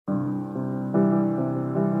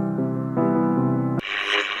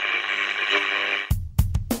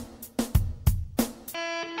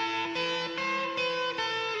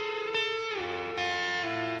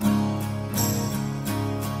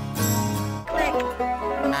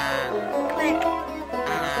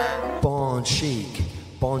bon chic,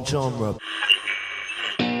 bon genre.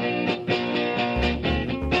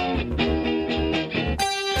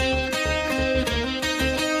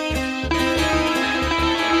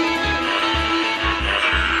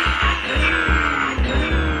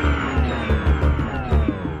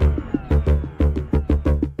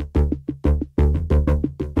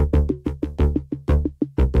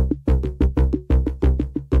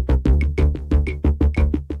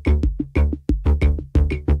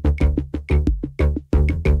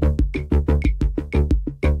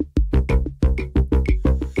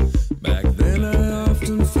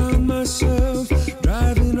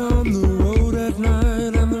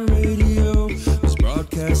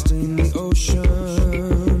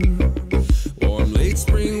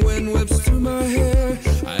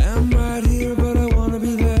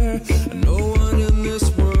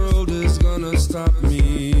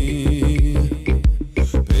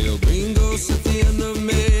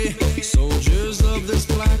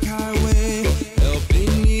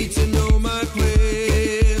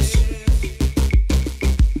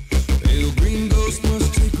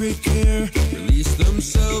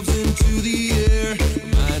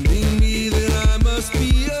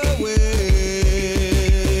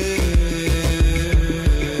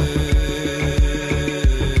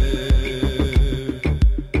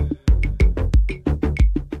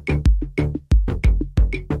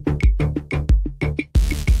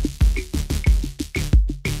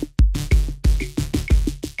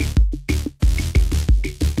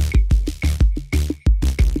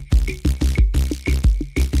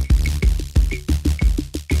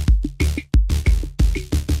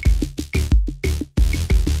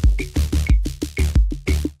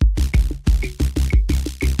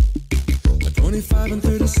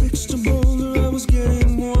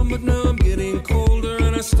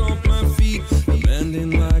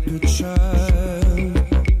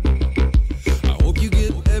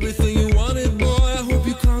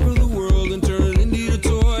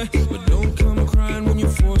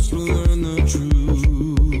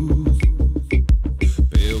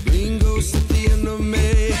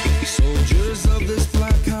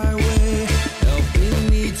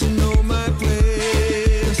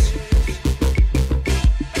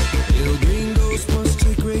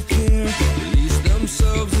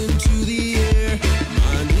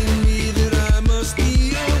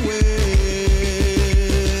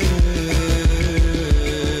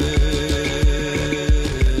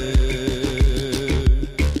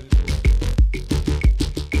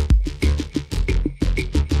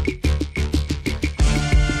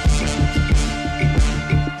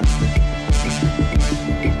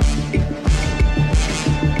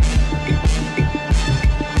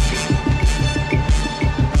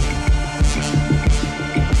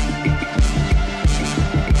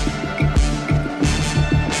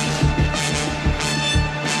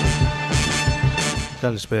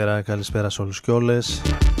 Καλησπέρα σε όλους και όλες.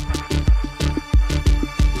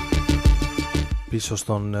 Πίσω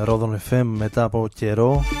στον Rodon FM μετά από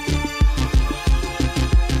καιρό,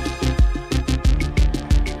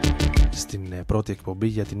 στην πρώτη εκπομπή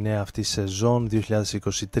για τη νέα αυτή σεζόν 2023-2024.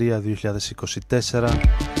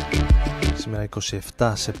 Σήμερα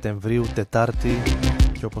 27 Σεπτεμβρίου, Τετάρτη,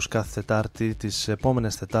 και όπως κάθε Τετάρτη τις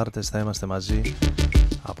επόμενες Τετάρτες θα είμαστε μαζί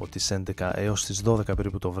από τις 11 έως τις 12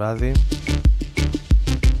 περίπου το βράδυ,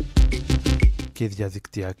 και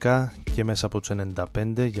διαδικτυακά και μέσα από τους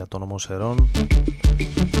 95 για το νομό Σερών,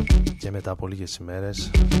 και μετά από λίγες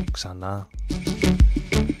ημέρες ξανά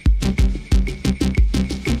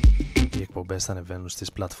οι εκπομπές θα ανεβαίνουν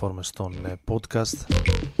στις πλατφόρμες των podcast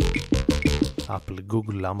Apple,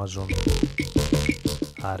 Google, Amazon,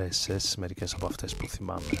 RSS, μερικές από αυτές που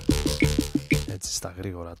θυμάμαι έτσι στα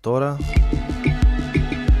γρήγορα τώρα.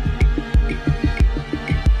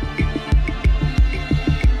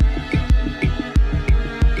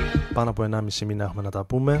 Πάνω από 1,5 μήνα έχουμε να τα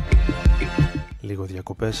πούμε. Λίγο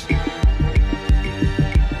διακοπές,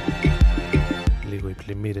 λίγο οι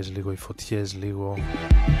πλημμύρες, λίγο οι φωτιές, λίγο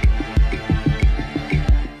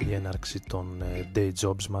η έναρξη των day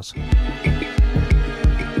jobs μας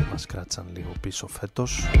κράτησαν λίγο πίσω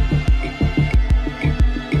φέτος.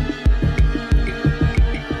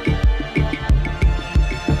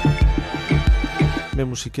 Με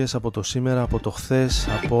μουσικές από το σήμερα, από το χθες,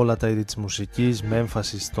 από όλα τα είδη της μουσικής, με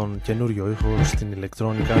έμφαση στον καινούριο ήχο, στην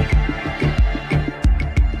ηλεκτρόνικα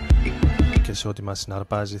και σε ό,τι μας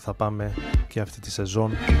συναρπάζει. Θα πάμε και αυτή τη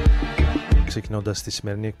σεζόν, ξεκινώντας τη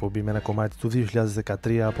σημερινή εκπομπή με ένα κομμάτι του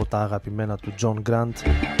 2013 από τα αγαπημένα του John Grant,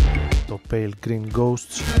 το Pale Green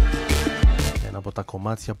Ghosts, ένα από τα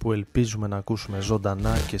κομμάτια που ελπίζουμε να ακούσουμε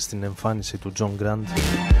ζωντανά και στην εμφάνιση του John Grant,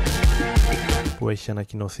 που έχει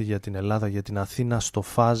ανακοινωθεί για την Ελλάδα, για την Αθήνα στο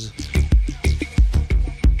ΦΑΖ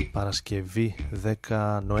Παρασκευή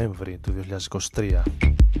 10 Νοέμβρη του 2023.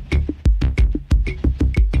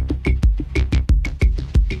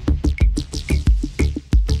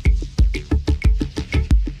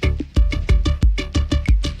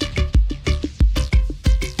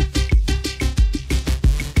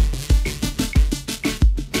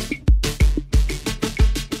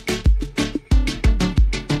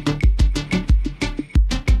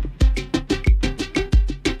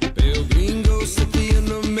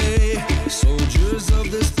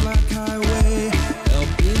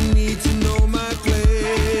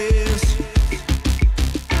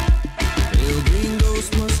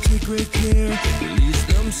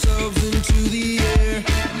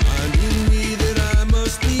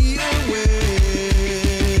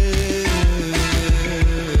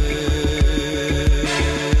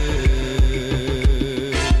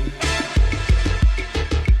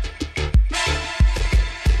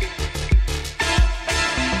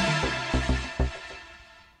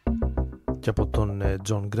 Και από τον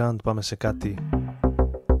John Grant πάμε σε κάτι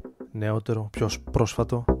νεότερο, πιο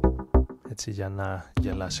πρόσφατο, έτσι για να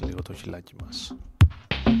γελάσει λίγο το χιλάκι μας.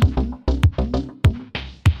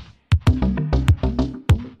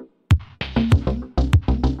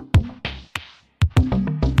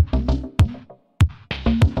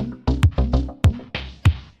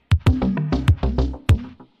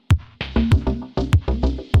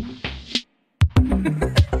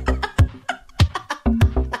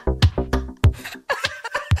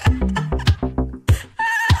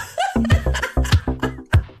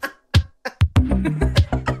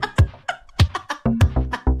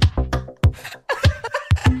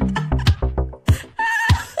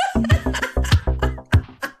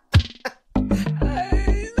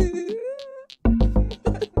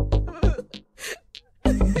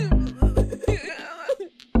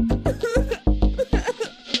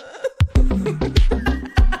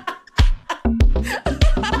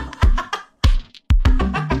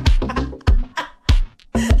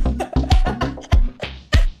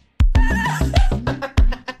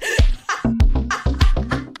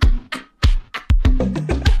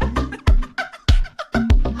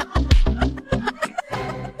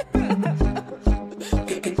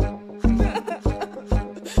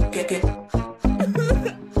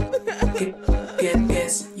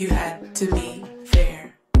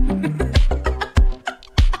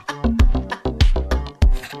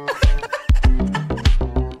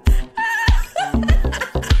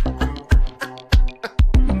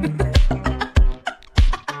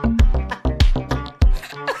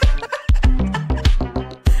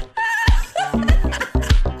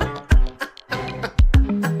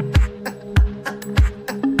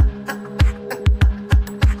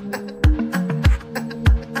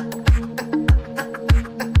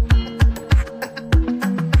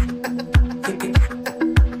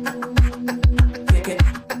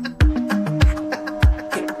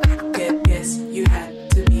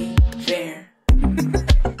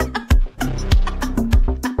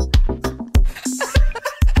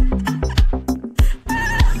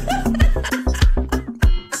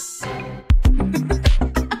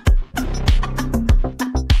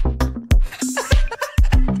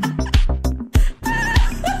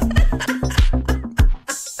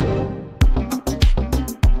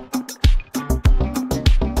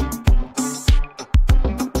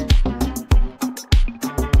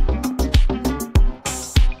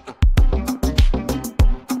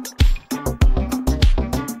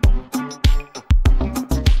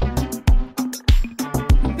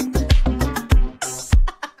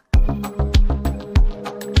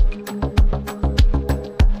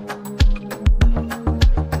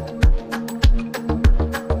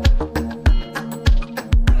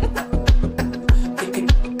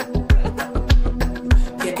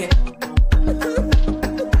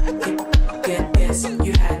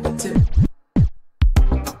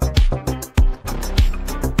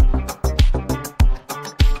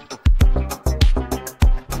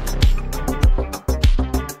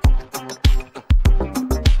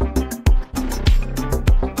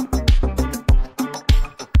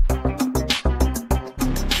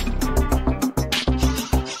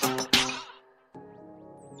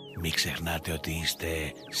 Μην ξεχνάτε ότι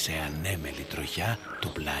είστε σε ανέμελη τροχιά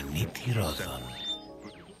του πλανήτη Ρόδον.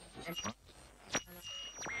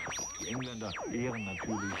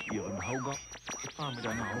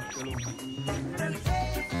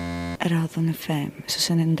 Rodon FM στους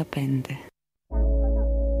 95.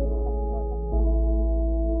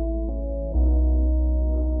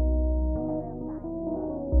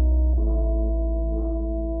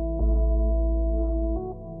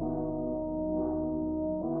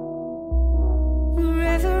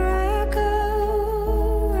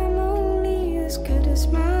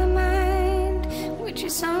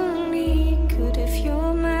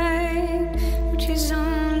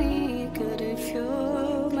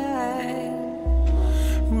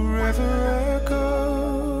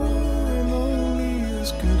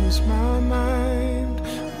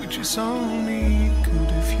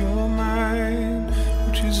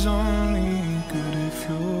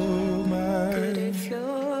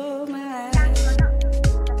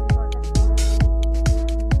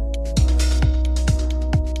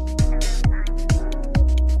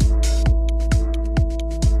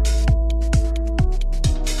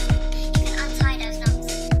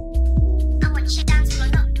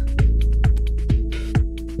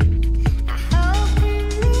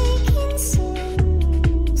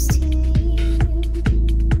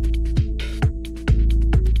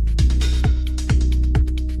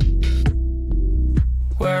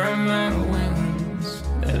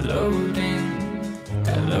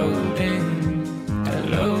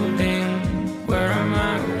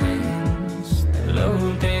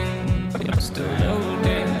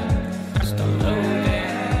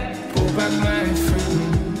 back my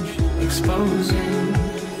fringe, exposing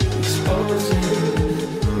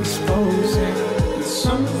it's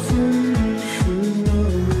something you should know.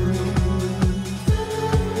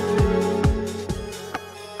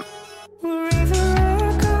 Wherever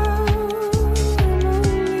I go,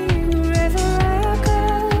 wherever I go,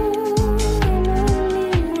 wherever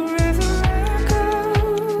I go,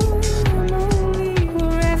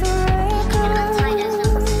 wherever I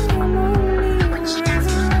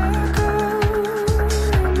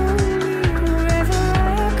go,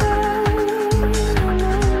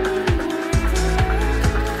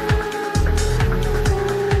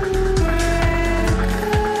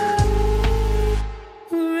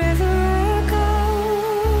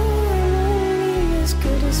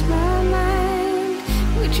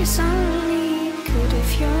 is only good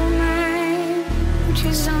if you're mine, which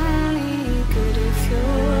is only good if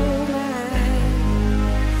you're mine.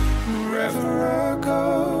 Wherever I go,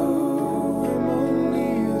 I'm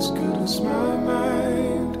only as good as my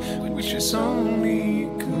mind, which is only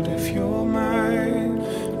good if you're mine,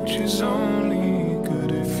 which is only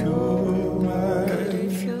good if you're mine. Good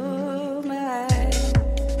if you're mine.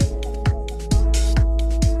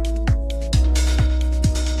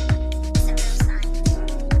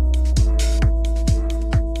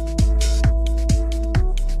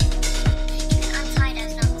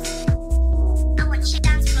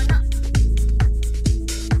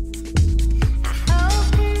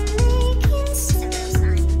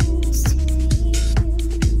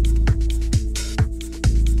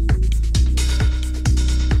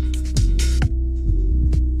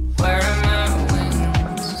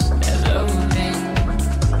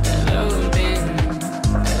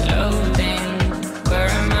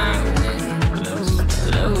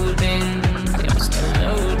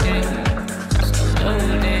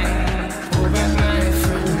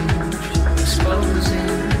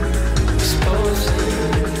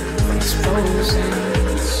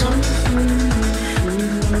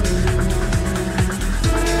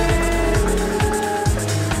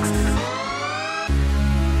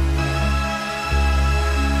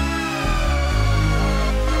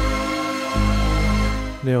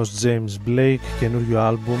 Νέος James Blake, καινούριο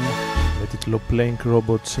άλμπουμ με τίτλο Playing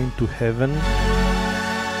Robots into Heaven.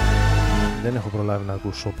 Δεν έχω προλάβει να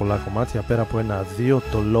ακούσω πολλά κομμάτια πέρα από ένα-δύο.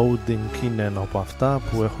 Το Loading είναι ένα από αυτά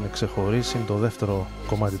που έχουν ξεχωρίσει, είναι το δεύτερο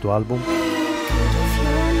κομμάτι του άλμπουμ.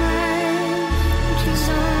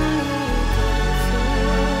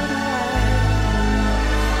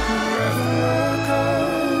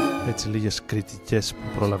 Έτσι λίγες κριτικές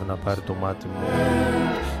που πρόλαβε να πάρει το μάτι μου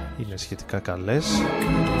είναι σχετικά καλές,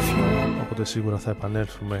 οπότε σίγουρα θα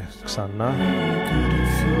επανέλθουμε ξανά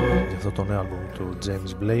για αυτό το νέο άλμπουμ του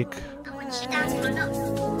James Blake.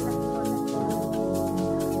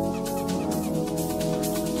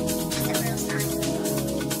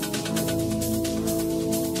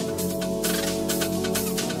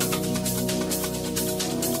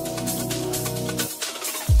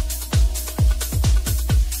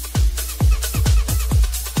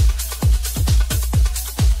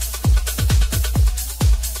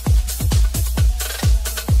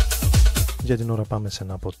 Για την ώρα πάμε σε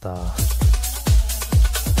ένα από τα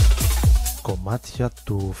κομμάτια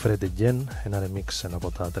του Fred Again, ένα remix, ένα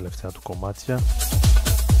από τα τελευταία του κομμάτια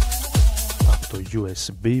από το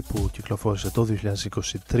USB που κυκλοφόρησε το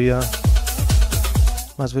 2023.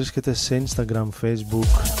 Μας βρίσκεται σε Instagram,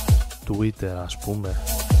 Facebook, Twitter, ας πούμε,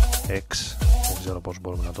 X, δεν ξέρω πώς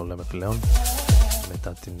μπορούμε να το λέμε πλέον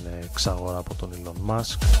μετά την εξαγορά από τον Elon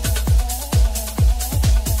Musk.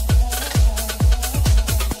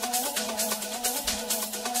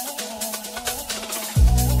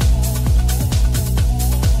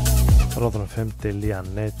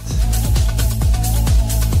 rodonfm.net,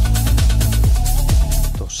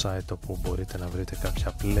 το site όπου μπορείτε να βρείτε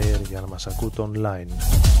κάποια player για να μας ακούτε online.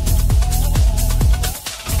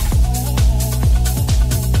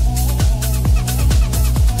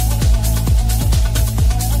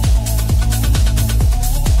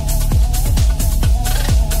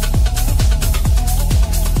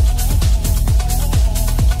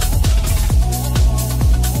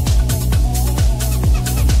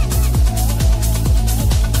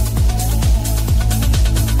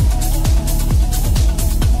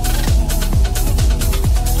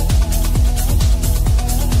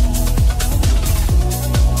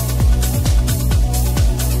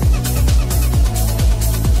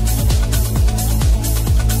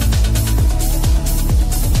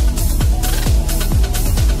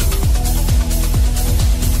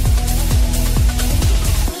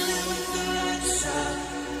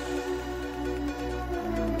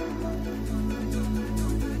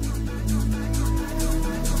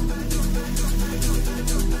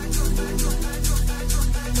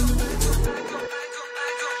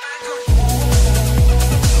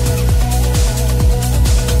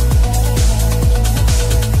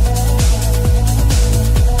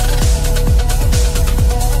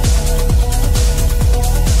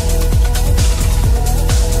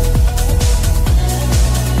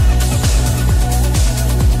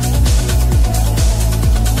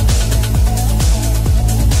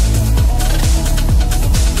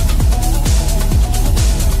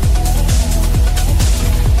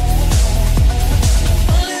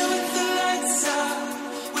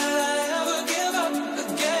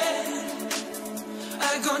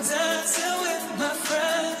 dancing with my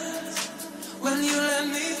friends when you let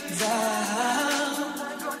me down.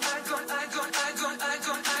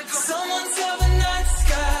 Someone tell the night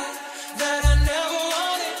sky that I never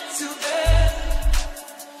wanted to end.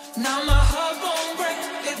 Now my heart won't break,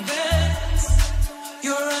 it bends.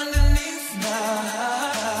 You're underneath now.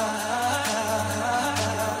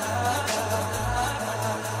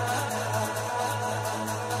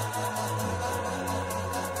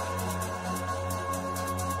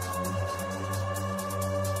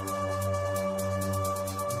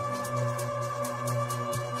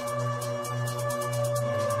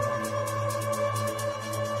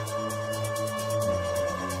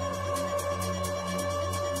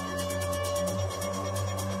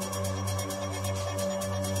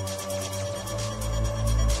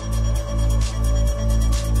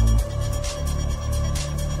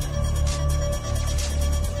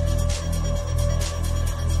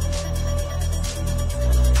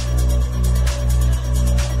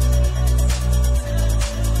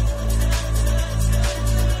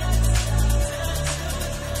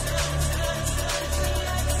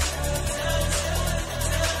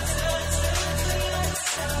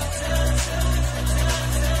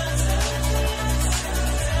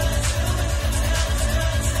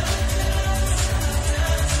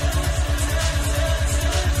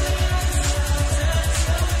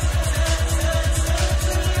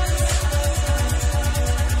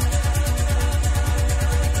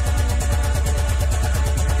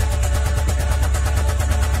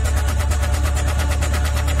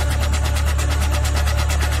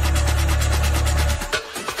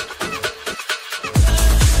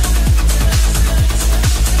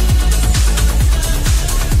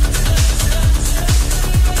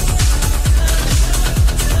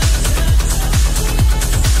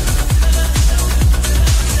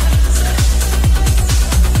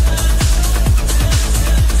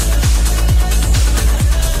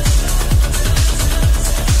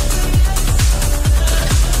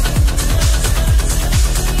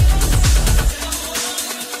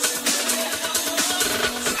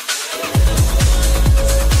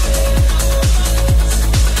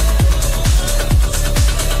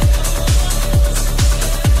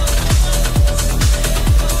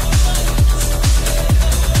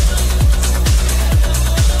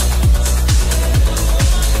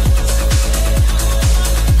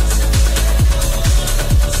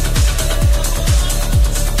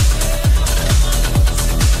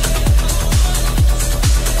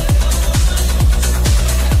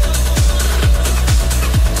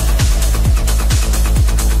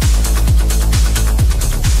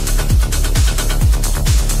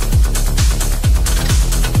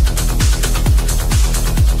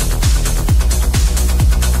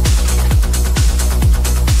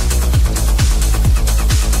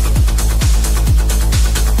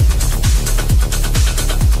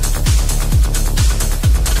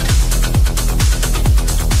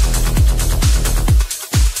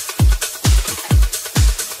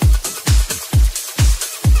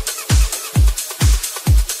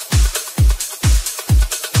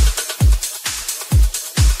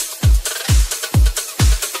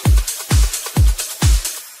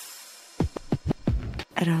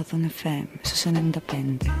 Rodon FM στους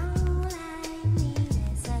 95.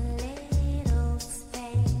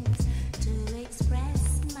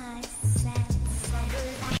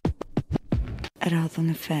 Rodon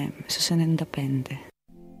FM στους 95.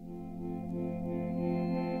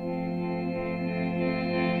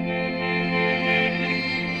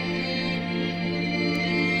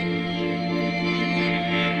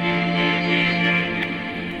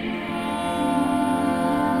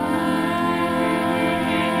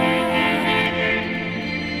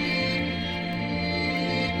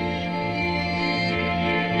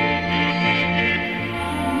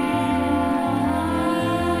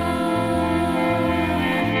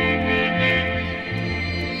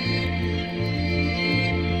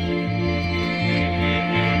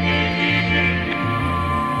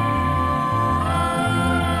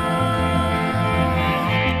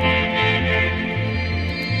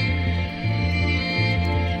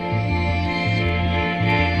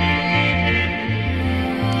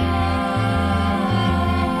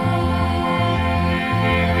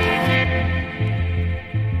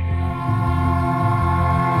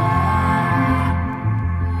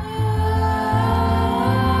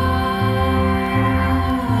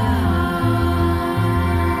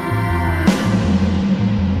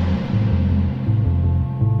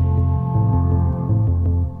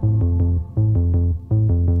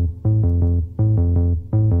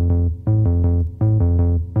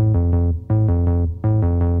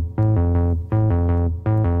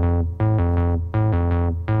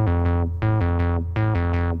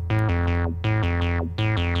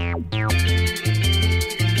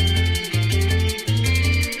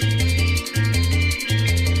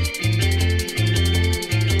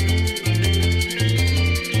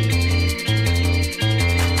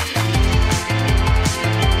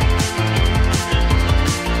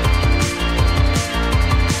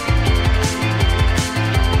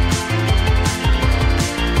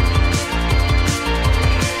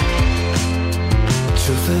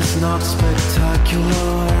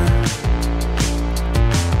 spectacular.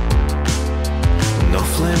 No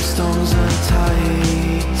flamestones and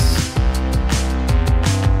tights.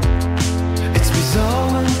 It's bizarre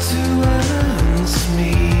when two ends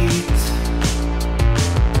meet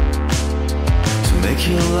to make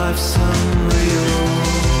your life sound real.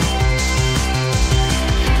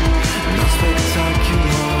 Not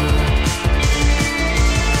spectacular.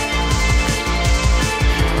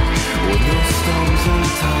 With no storms and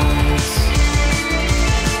tides.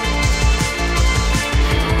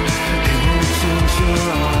 It won't change your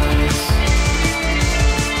eyes.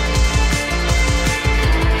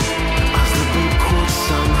 As the book quotes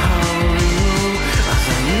somehow real, as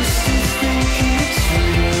I used to think it's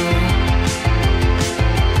real.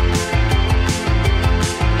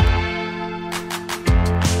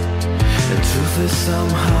 And truth is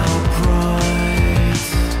somehow bright.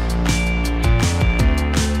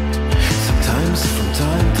 Sometimes from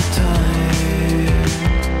time to time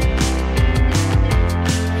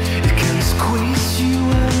it can squeeze you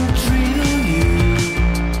and drill you,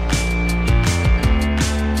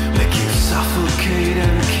 make you suffocate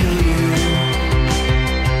and kill you.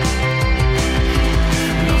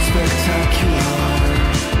 Not spectacular.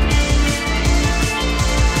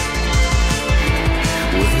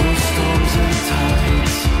 With no storms and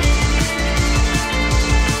tides.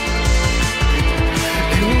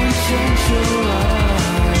 It won't change your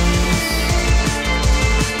eyes.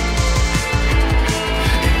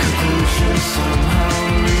 In conclusion, somehow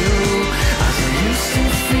real, as I used to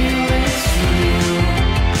feel it's real.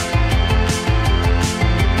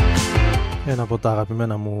 Ένα από τα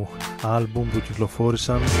αγαπημένα μου άλμπουμ που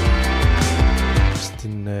κυκλοφόρησαν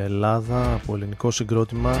στην Ελλάδα από ελληνικό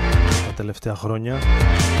συγκρότημα τα τελευταία χρόνια,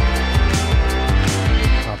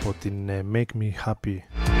 από την Make Me Happy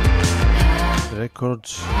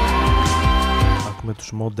Records. Ακούμε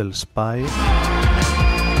τους Model Spy.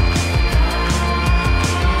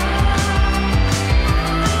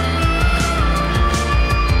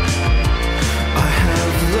 I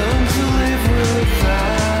have learned to live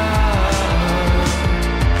without,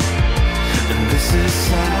 and this is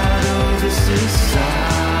sad, oh this is sad.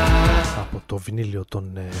 Από το βινίλιο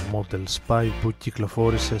των Model Spy που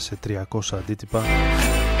κυκλοφόρησε σε 300 αντίτυπα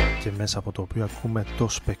και μέσα από το οποίο ακούμε το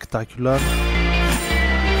Spectacular.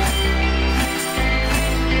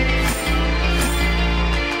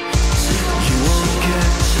 You won't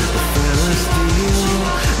get the fairest deal,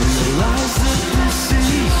 realize that this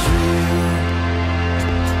is real.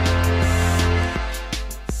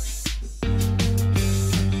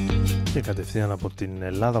 Και κατευθείαν από την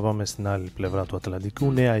Ελλάδα πάμε στην άλλη πλευρά του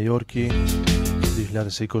Ατλαντικού, Νέα Υόρκη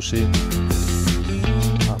 2020,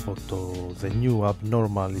 από το The New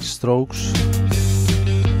Abnormal Strokes.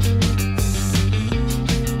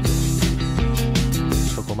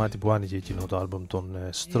 Στο κομμάτι που άνοιγε εκείνο το άλμπομ των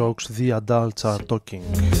Strokes, The Adults Are Talking.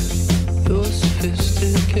 You're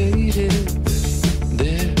sophisticated,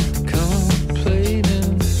 they're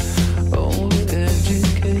complaining,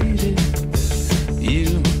 overeducated. You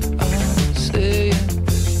are saying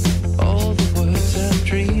all the words I'm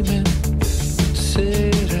dreaming. Say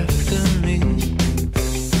it after me.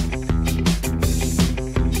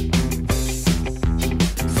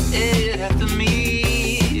 Say it after me.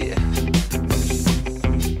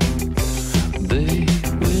 They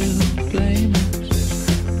will blame us,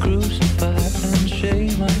 crucify and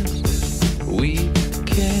shame us. We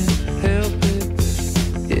can't help it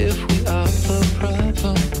if we are the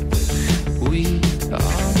problem. We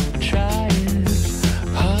are trying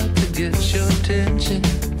hard to get your attention,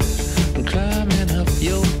 climbing up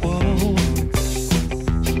your wall.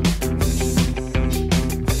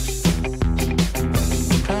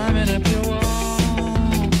 Climbing up your wall.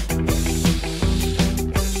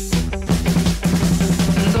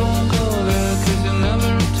 Don't go there, 'cause you never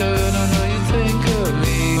return. I know you think of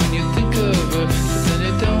me when you think of her, but then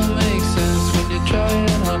it don't make sense when you're trying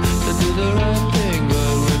hard to do the right thing,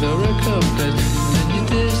 but with a recompense. And then you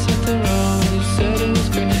did something wrong, you said it was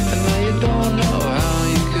great, and now you don't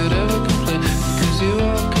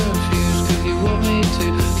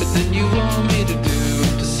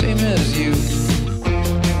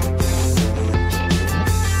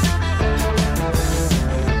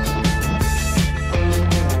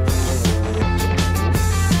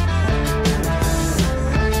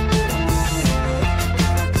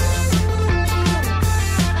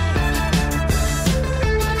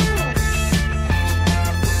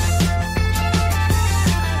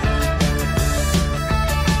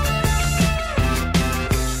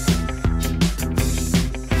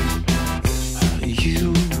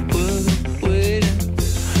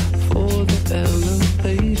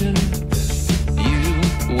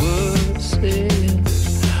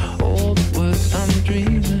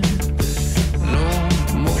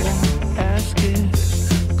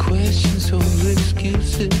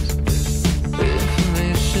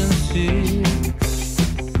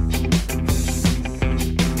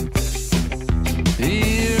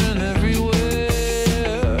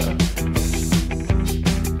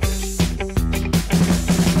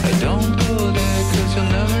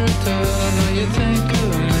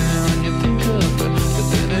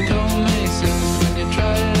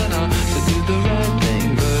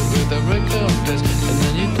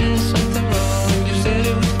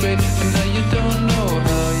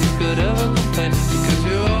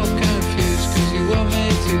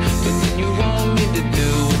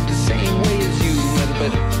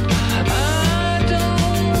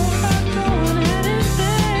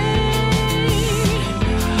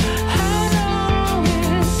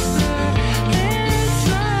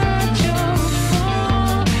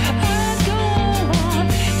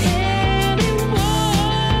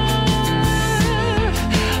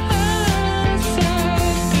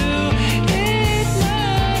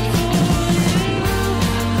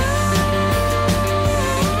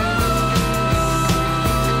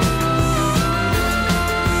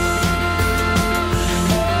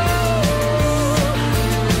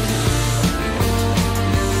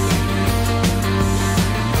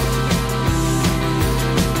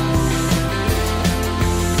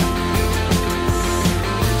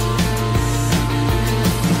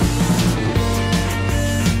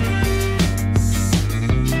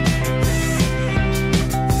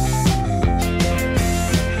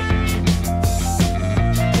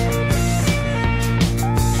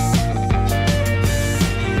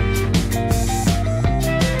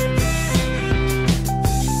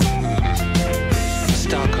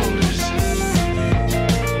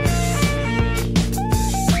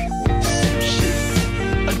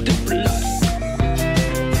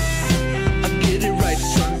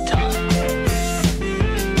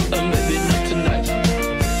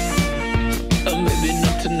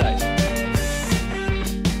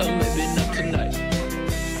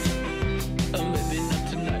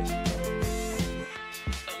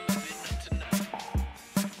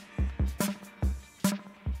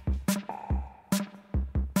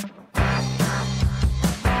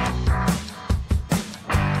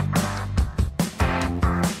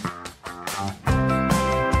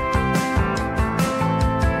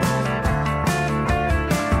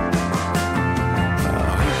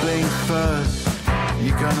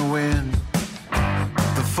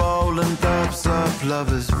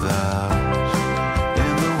lovers' vows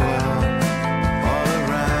in the world all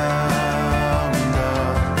around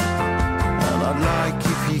us. And I'd like,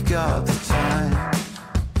 if you got the time,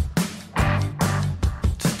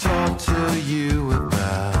 to talk to you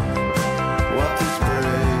about what this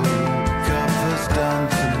breakup has done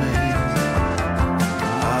to me.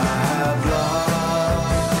 I have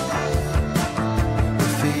lost the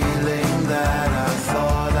feeling that I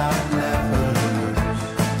thought I'd never lose.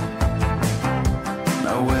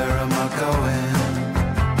 Now where am I going?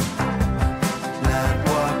 At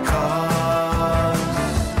what cost?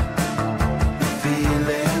 The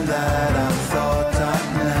feeling that I thought I'd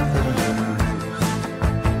never lose.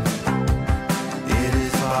 It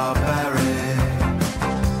is barbaric.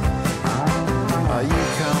 You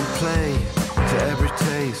can't play to every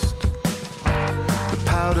taste. The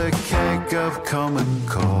powder keg of common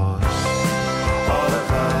cause. All of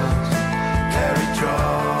us carry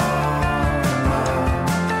trauma,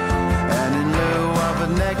 and in lieu of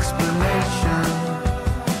an explanation,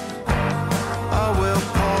 I will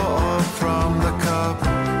pour from the cup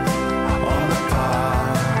on the power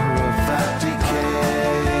of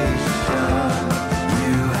abdication.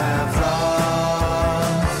 You have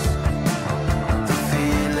lost the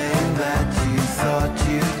feeling that you thought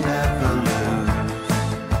you'd never lose.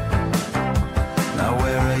 Now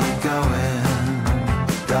where are you going,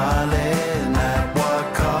 darling? At what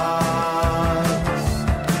cost?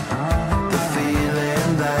 The feeling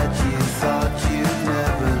that you thought you'd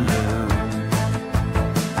never lose.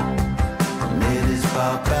 And it is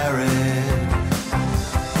barbaric.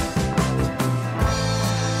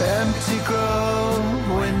 Empty grove,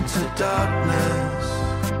 winter darkness.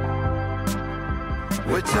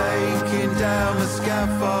 We're taking down the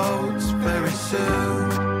scaffolds very soon.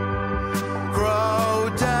 Grow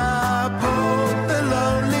dapple the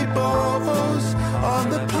lonely balls on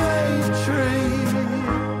the plane tree.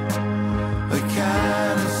 A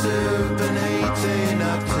can of soup and 18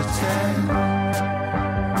 up to 10,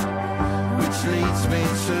 which leads me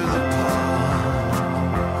to the park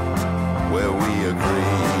where we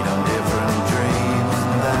agreed on different dreams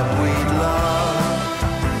that we'd love.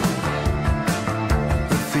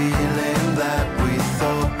 The feeling that we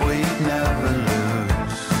thought we'd never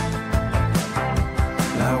lose.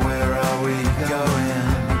 Now where are we going?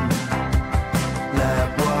 At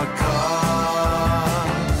what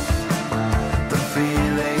cost? The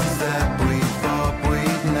feelings that we thought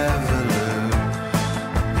we'd never lose.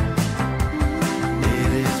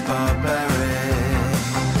 It is barbaric.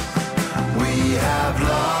 We have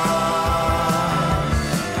lost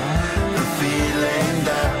the feeling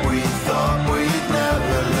that we thought we'd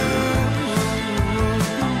never lose.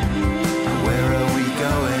 Where are we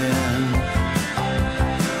going?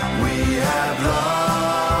 We have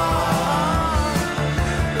lost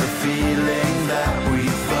the feeling that we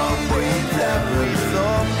thought we'd never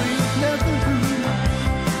lose.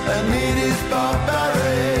 And it is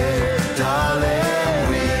barbaric, darling.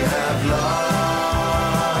 We have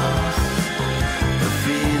lost the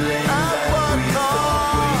feeling that we thought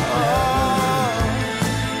we'd never lose.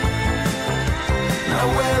 Now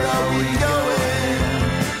where are we going?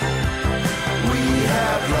 We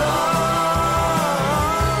have lost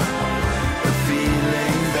the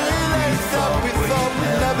feeling that we thought we'd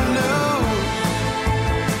never lose.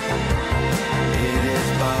 It is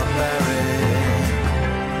barbaric.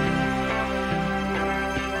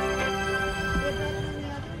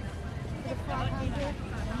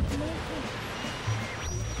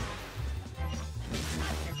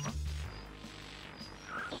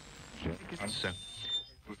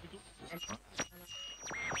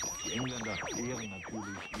 Die Engländer ehren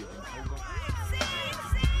natürlich ihren Kaiser.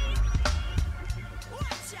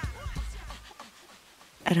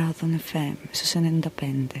 Rodon FM στους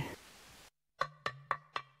 95.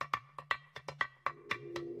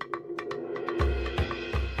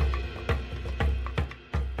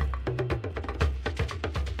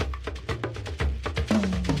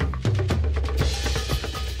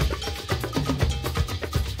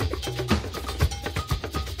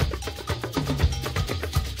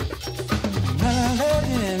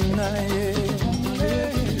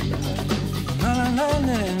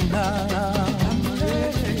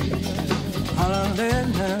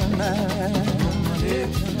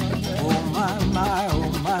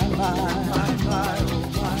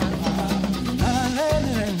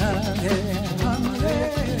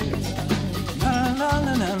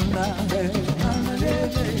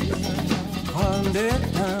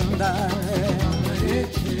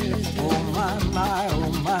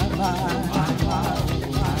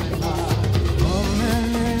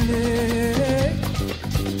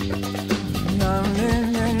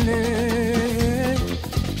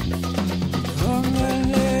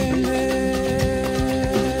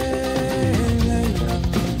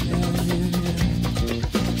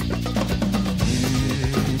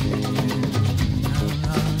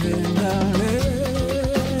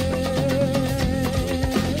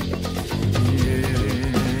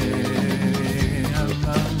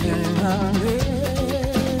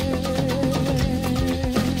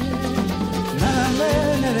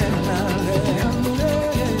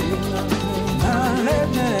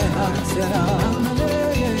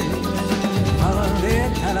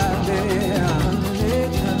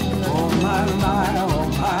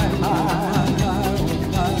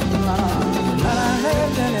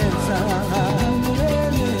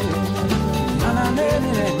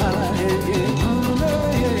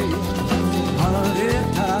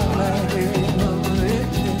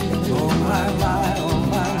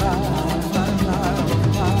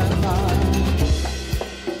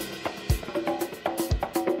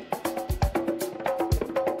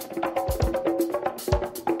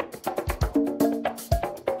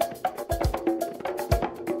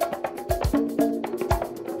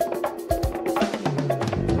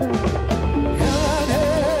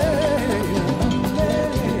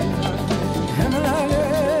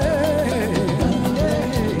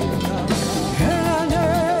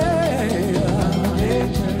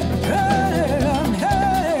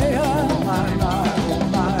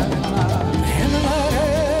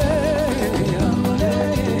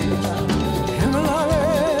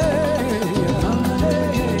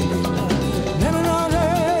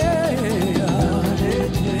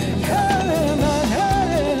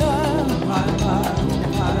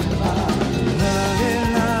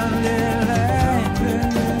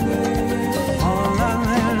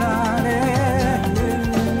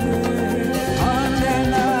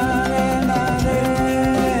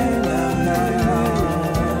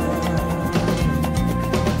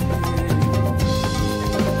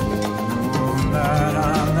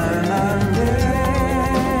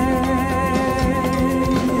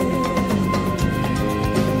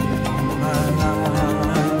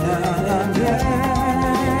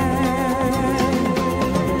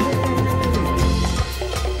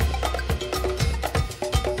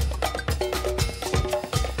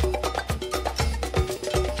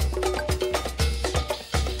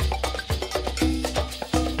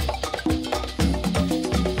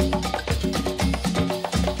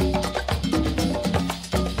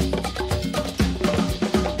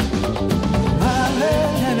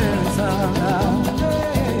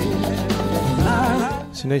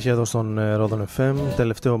 Συνέχεια εδώ στον Rodon FM,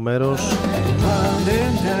 τελευταίο μέρος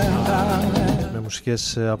με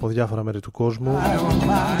μουσικές από διάφορα μέρη του κόσμου.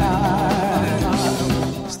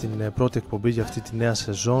 Στην πρώτη εκπομπή για αυτή τη νέα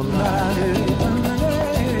σεζόν,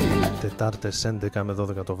 Τετάρτες 11 με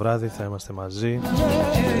 12 το βράδυ θα είμαστε μαζί.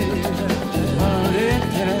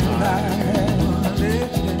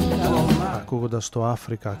 Ακούγοντας το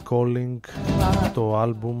Africa Calling, το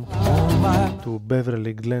άλμπουμ του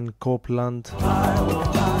Beverly Glenn Copeland.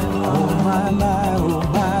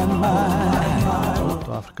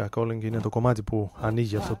 Το Africa Calling είναι το κομμάτι που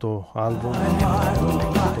ανοίγει αυτό το άλμπουμ,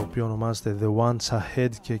 το οποίο ονομάζεται The Ones Ahead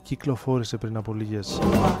και κυκλοφόρησε πριν από λίγες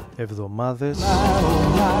εβδομάδες.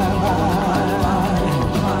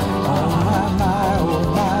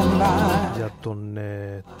 Για τον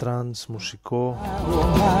τρανς μουσικό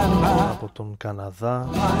από τον Καναδά,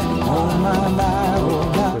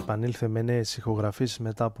 που επανήλθε με νέες ηχογραφήσεις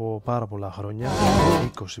μετά από πάρα πολλά χρόνια,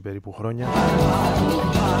 20 περίπου χρόνια.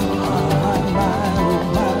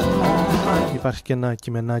 Υπάρχει και ένα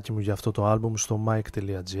κειμενάκι μου για αυτό το άλμπουμ στο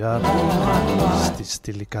mic.gr, στη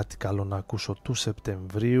στήλη κάτι καλό να ακούσω του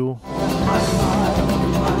Σεπτεμβρίου.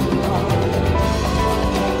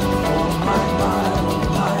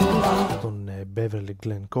 Τον Beverly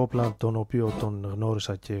Glenn Copeland, τον οποίο τον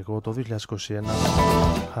γνώρισα και εγώ το 2021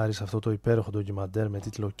 χάρη σε αυτό το υπέροχο ντοκιμαντέρ με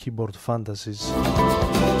τίτλο Keyboard Fantasies,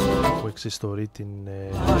 που εξιστορεί την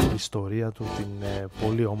ιστορία του, την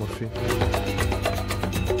πολύ όμορφη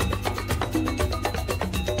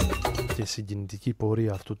και συγκινητική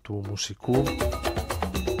πορεία αυτού του μουσικού.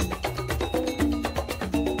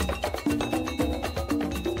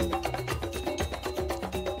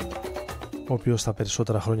 Ο οποίος τα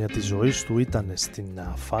περισσότερα χρόνια της ζωής του ήταν στην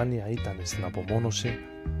αφάνεια, ήταν στην απομόνωση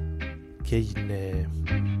και έγινε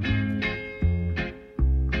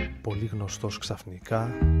πολύ γνωστός ξαφνικά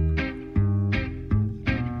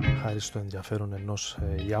χάρη στο ενδιαφέρον ενός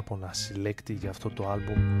Ιάπωνα συλλέκτη για αυτό το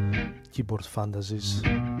άλμπουμ Keyboard Fantasies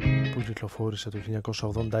που κυκλοφόρησε το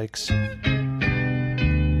 1986.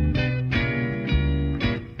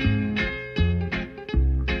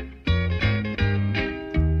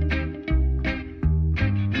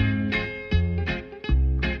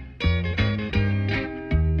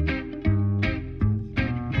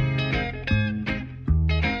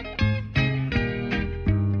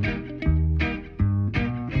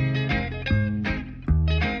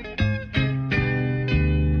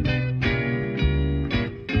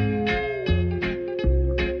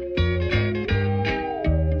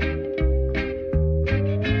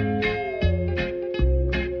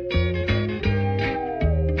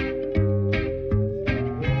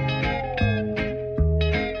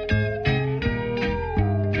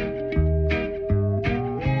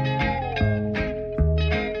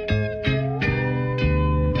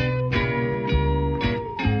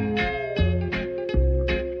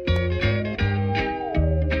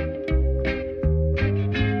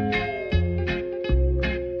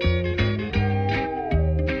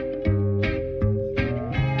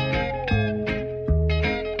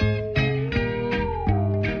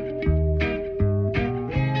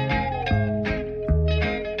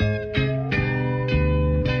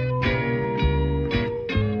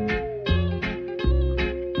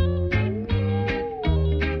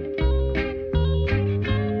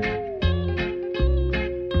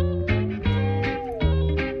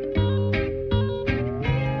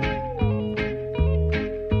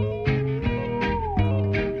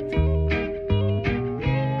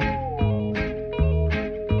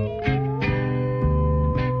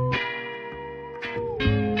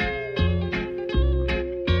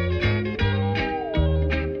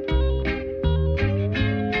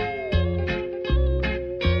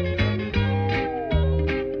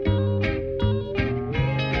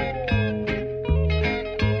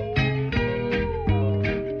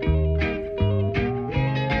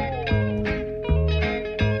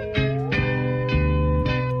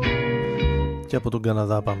 Και από τον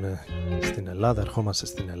Καναδά πάμε στην Ελλάδα, ερχόμαστε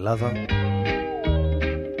στην Ελλάδα.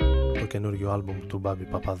 Το καινούριο άλμπουμ του Μπάμπη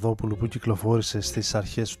Παπαδόπουλου που κυκλοφόρησε στις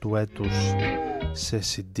αρχές του έτους σε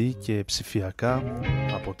CD και ψηφιακά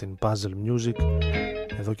από την Puzzle Music.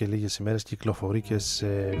 Εδώ και λίγες ημέρες κυκλοφορεί και σε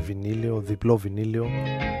βινίλιο, διπλό βινίλιο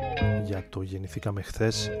για το Γεννηθήκαμε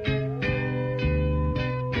Χθες.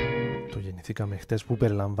 Το Γεννηθήκαμε Χθες που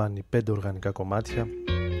περιλαμβάνει 5 οργανικά κομμάτια,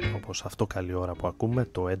 όπως αυτό καλή ώρα που ακούμε,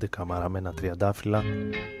 το 11 μαραμένα τριαντάφυλλα,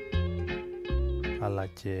 αλλά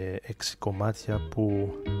και 6 κομμάτια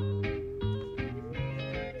που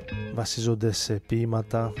βασίζονται σε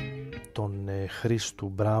ποίηματα των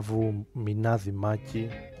Χρήστου Μπράβου, Μινάδη Μάκη,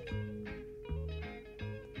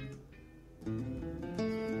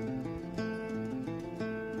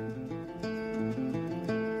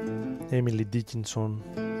 Έμιλι Ντίκινσον,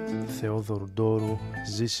 Θεόδωρου Ντόρου,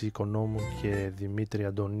 Ζήση Οικονόμου και Δημήτρη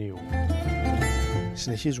Αντωνίου.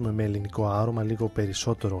 Συνεχίζουμε με ελληνικό άρωμα, λίγο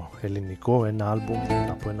περισσότερο ελληνικό, ένα άλμπουμ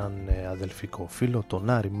από έναν αδελφικό φίλο, τον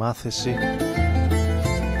Άρη Μάθεση.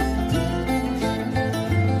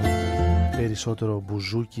 Περισσότερο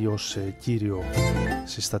μπουζούκι ως κύριο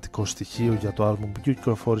συστατικό στοιχείο για το άλμπουμ που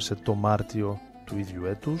κυκλοφόρησε το Μάρτιο του ίδιου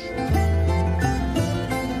έτους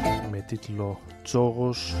με τίτλο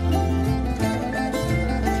Τσόγος.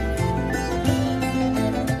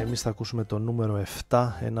 Εμείς θα ακούσουμε το νούμερο 7,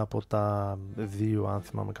 ένα από τα δύο, αν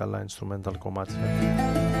θυμάμαι καλά, instrumental κομμάτια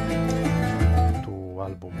του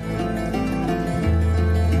άλμπουμ.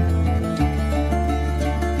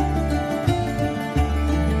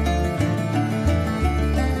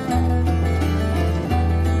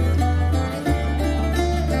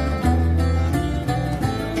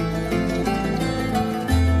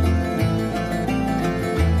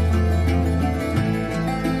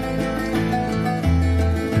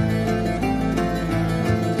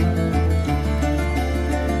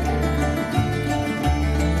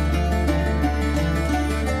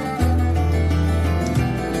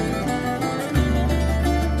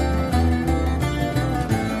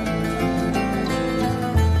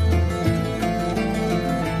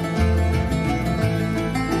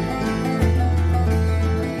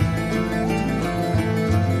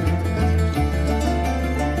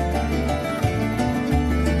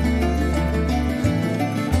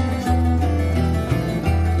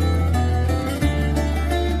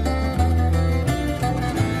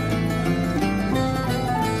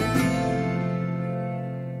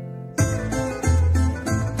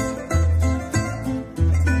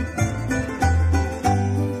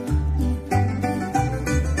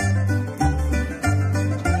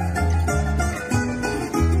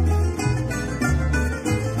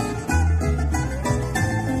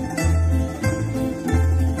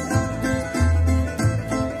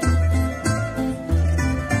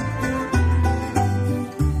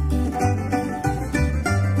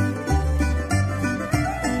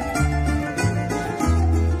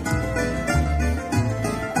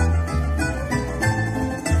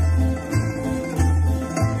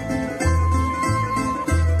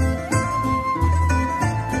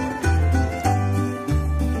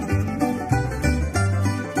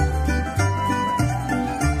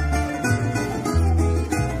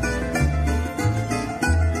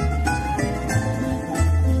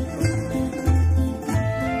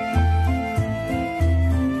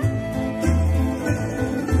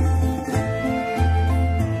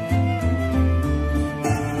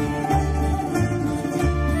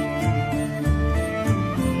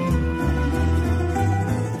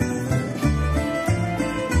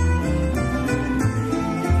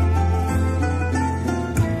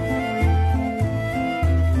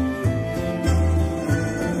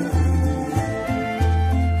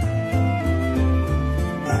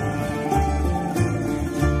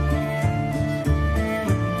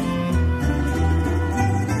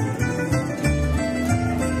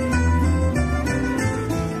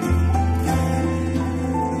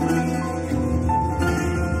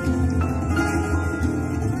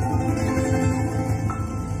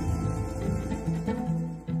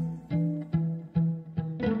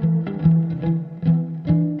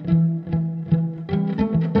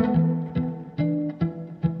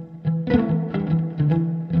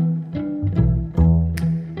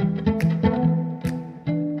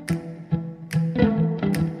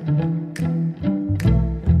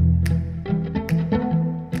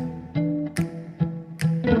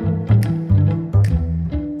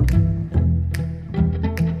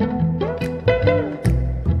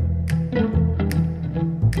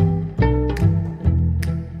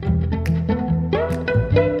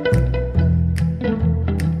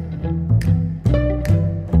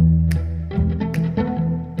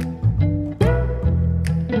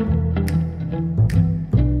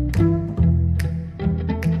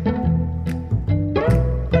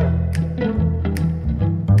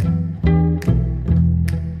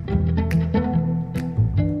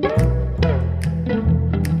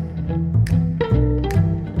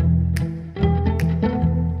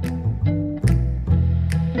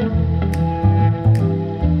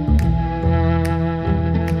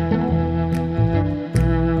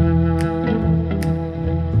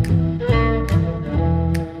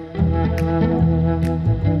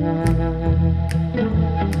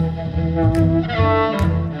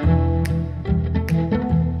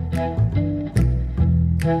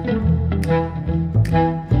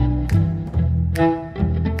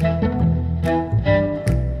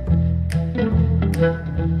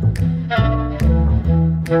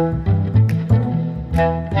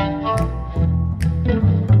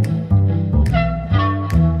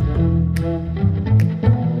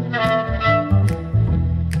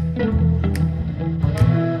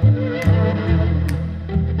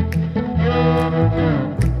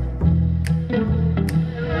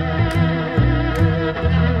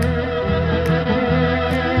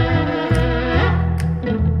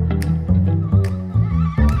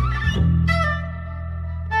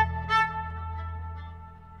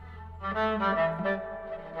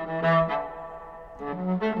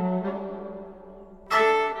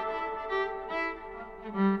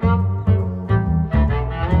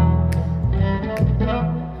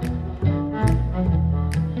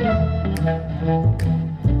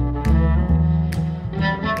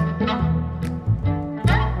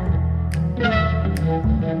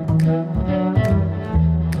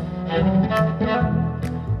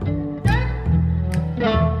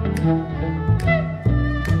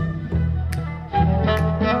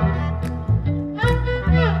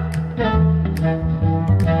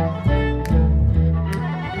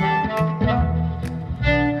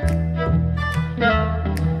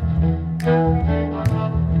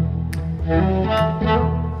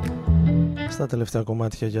 Στα τελευταία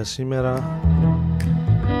κομμάτια για σήμερα,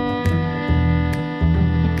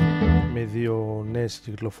 με δύο νέες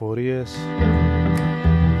κυκλοφορίες.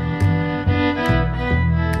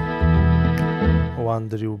 Ο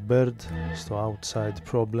Andrew Bird στο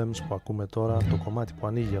Outside Problems που ακούμε τώρα, το κομμάτι που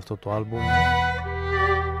ανοίγει αυτό το άλμπουμ,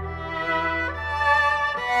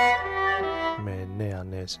 με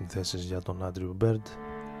νέες συνθέσεις για τον Andrew Bird.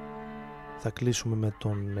 Θα κλείσουμε με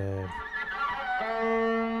τον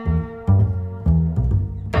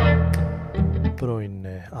πρώην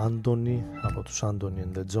Άντωνη από τους Άντωνη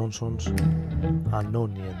and the Johnsons,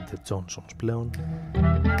 Ανώνη and the Johnsons πλέον,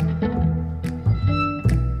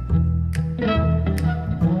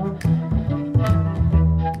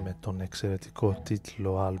 με τον εξαιρετικό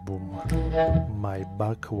τίτλο άλμπουμ My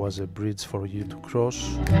Back Was a Bridge for You to Cross.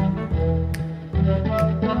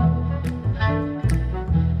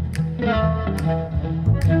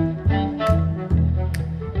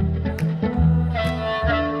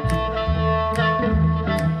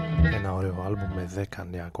 Ένα ωραίο άλμπουμ με 10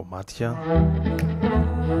 νέα κομμάτια,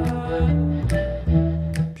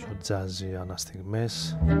 πιο jazzy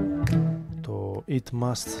αναστιγμές. Το It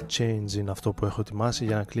Must Change είναι αυτό που έχω ετοιμάσει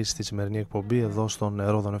για να κλείσει τη σημερινή εκπομπή εδώ στον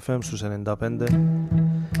Rodon FM στους 95.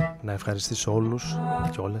 Να ευχαριστήσω όλους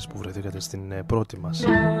και όλες που βρεθήκατε στην πρώτη μας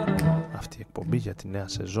αυτή εκπομπή για τη νέα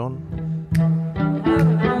σεζόν.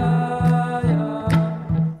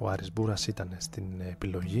 Ο Άρης Μπούρας ήταν στην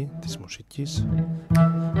επιλογή της μουσικής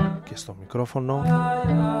και στο μικρόφωνο.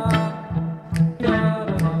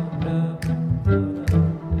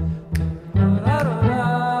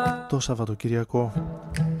 Το Σαββατοκύριακο,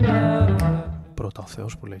 πρώτα ο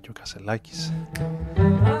Θεός που λέει και ο Κασελάκης,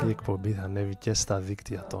 η εκπομπή θα ανέβει και στα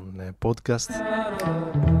δίκτυα των podcast.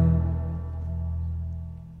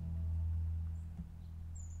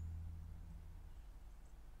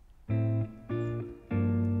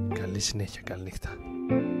 Καλή συνέχεια, καλή νύχτα.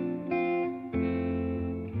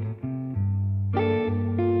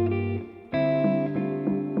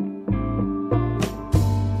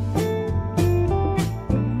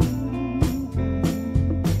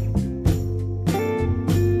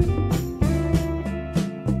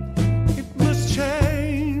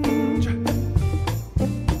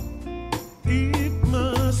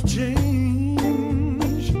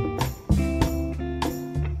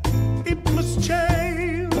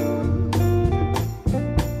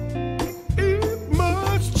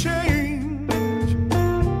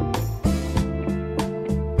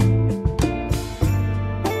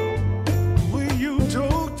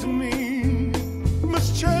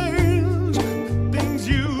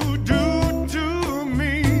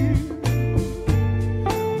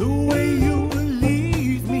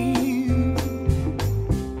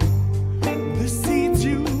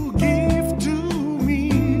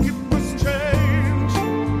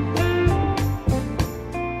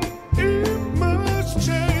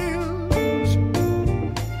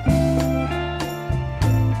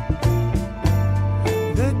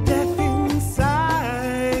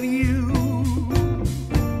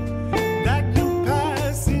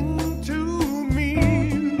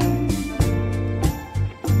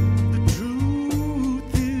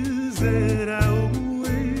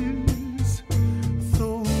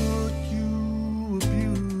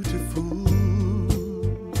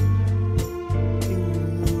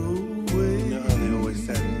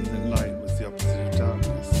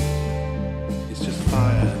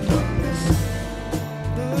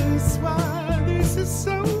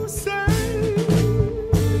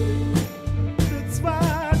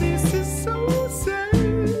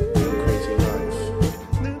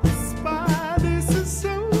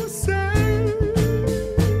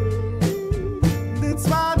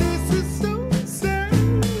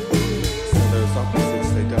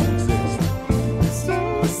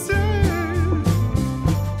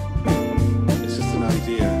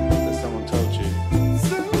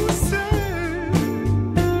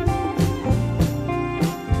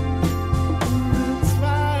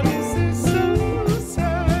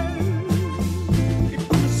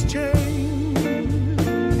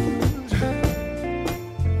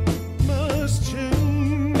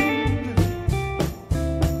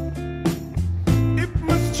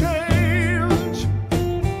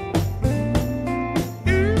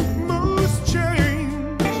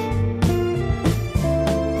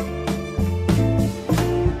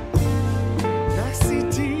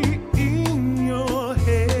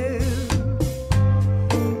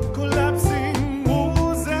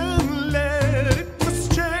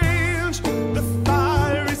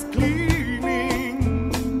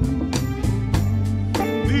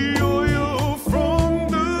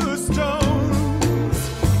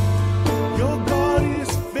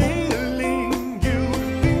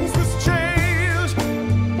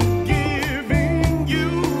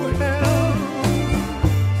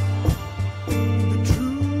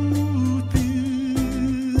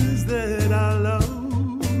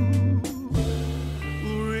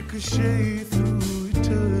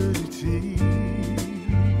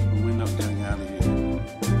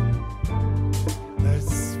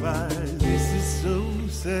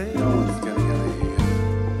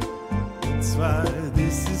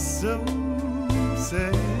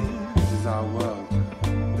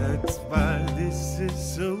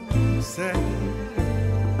 sad.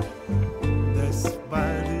 That's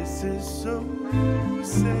why this is so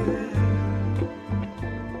sad.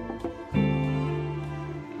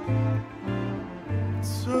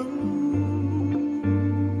 So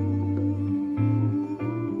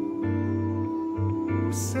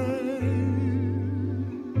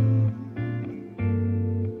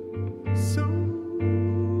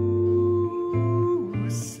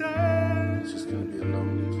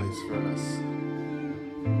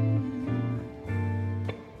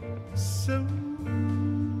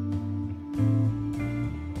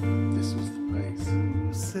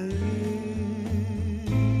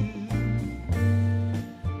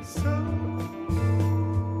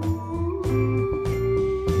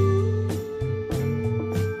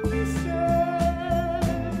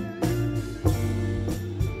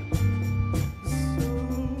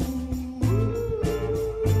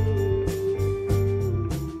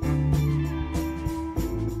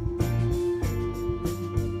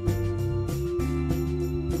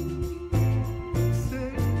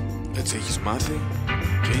μάθει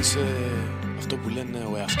και είσαι αυτό που λένε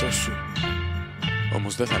ο εαυτός σου.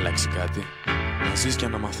 Όμως δεν θα αλλάξει κάτι. Να ζεις και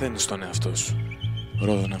να μαθαίνεις τον εαυτό σου.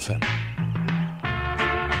 Rodon FM.